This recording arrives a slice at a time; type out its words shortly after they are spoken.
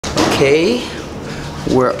Okay,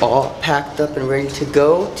 we're all packed up and ready to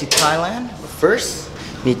go to Thailand. But first,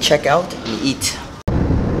 we need to check out and eat.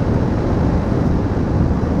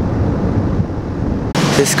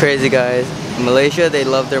 This is crazy, guys. In Malaysia, they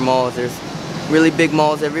love their malls. There's really big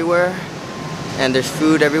malls everywhere, and there's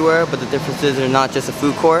food everywhere, but the difference is there's not just a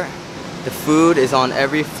food court. The food is on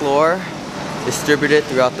every floor, distributed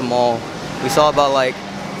throughout the mall. We saw about like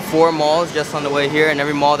 4 malls just on the way here, and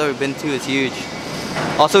every mall that we've been to is huge.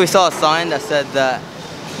 Also, we saw a sign that said that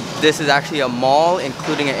this is actually a mall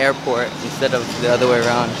including an airport instead of the other way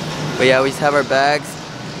around. But yeah, we just have our bags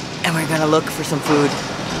and we're gonna look for some food.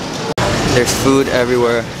 There's food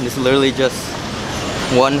everywhere. This is literally just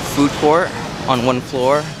one food court on one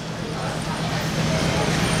floor.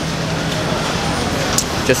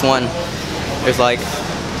 Just one. There's like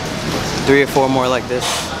 3 or 4 more like this.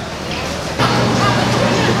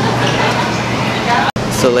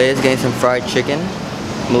 So Leia's getting some fried chicken.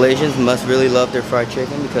 Malaysians must really love their fried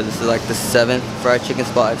chicken because this is like the 7th fried chicken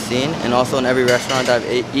spot I've seen, and also in every restaurant that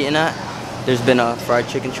I've eaten at, there's been a fried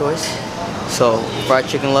chicken choice. So fried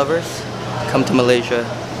chicken lovers, come to Malaysia.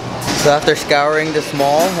 So after scouring this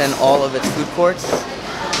mall and all of its food courts,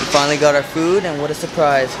 we finally got our food, and what a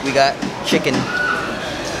surprise, we got chicken.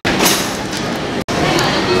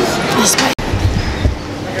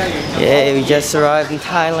 Yay, we just arrived in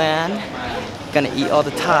Thailand. Gonna eat all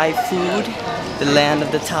the Thai food, the land of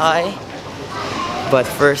the Thai. But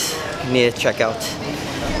first, we need to check out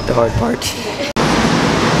the hard part.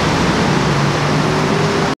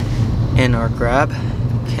 And our grab.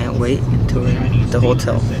 Can't wait until we're at the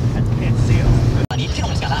hotel.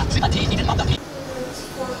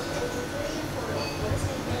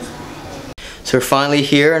 So we're finally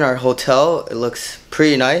here in our hotel. It looks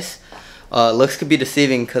pretty nice. Looks could be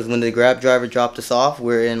deceiving because when the Grab driver dropped us off,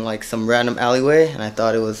 we're in like some random alleyway, and I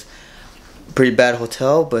thought it was a pretty bad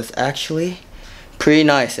hotel, but it's actually pretty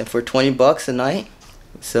nice. And for 20 bucks a night,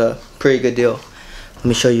 it's a pretty good deal. Let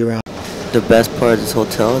me show you around. The best part of this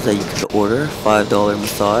hotel is that you can order $5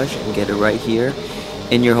 massage and get it right here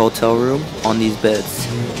in your hotel room on these beds.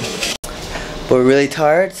 But we're really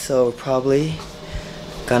tired, so we're probably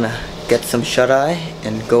gonna get some shut-eye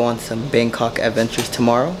and go on some Bangkok adventures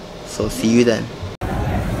tomorrow. So see you then.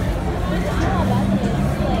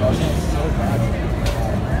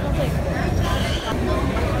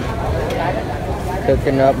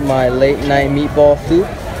 Cooking up my late night meatball soup.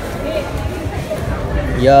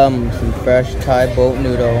 Yum, some fresh Thai boat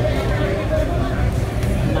noodle.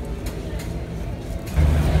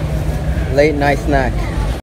 Late night snack.